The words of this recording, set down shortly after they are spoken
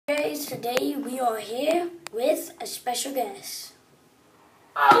today we are here with a special guest.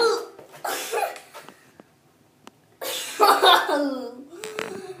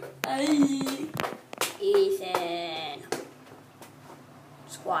 Ethan.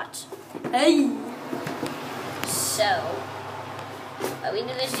 Squats. Hey. So, when we do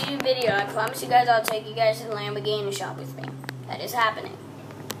this YouTube video, I promise you guys I'll take you guys to the Lamborghini shop with me. That is happening.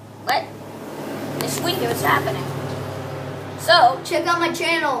 What? This week it was happening. So, check out my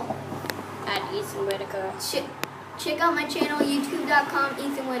channel. At Ethan Whitaker. Check out my channel, youtube.com,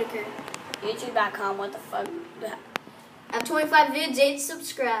 Ethan Whitaker. YouTube.com, what the fuck? I have 25 vids, 8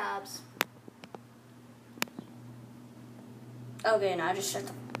 subscribes. Okay, now just shut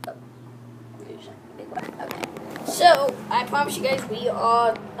the fuck up. Okay. So, I promise you guys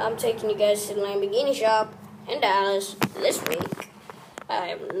I'm taking you guys to the Lamborghini shop in Dallas this week. I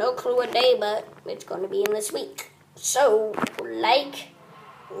have no clue what day, but it's going to be in this week. So, like,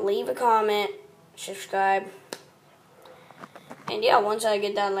 leave a comment, subscribe. And yeah, once I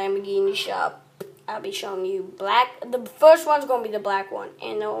get that Lamborghini shop, I'll be showing you the first one's going to be the black one,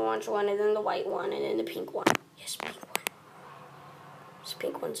 and the orange one, and then the white one, and then the pink one. Yes, pink one. There's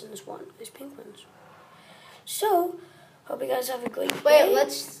pink ones in this one. There's pink ones. So, hope you guys have a great day.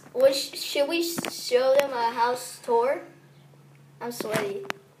 Wait, should we show them a house tour? I'm sweaty.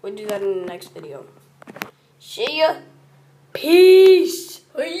 We'll do that in the next video. See ya. Peace.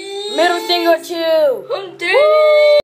 Middle finger too.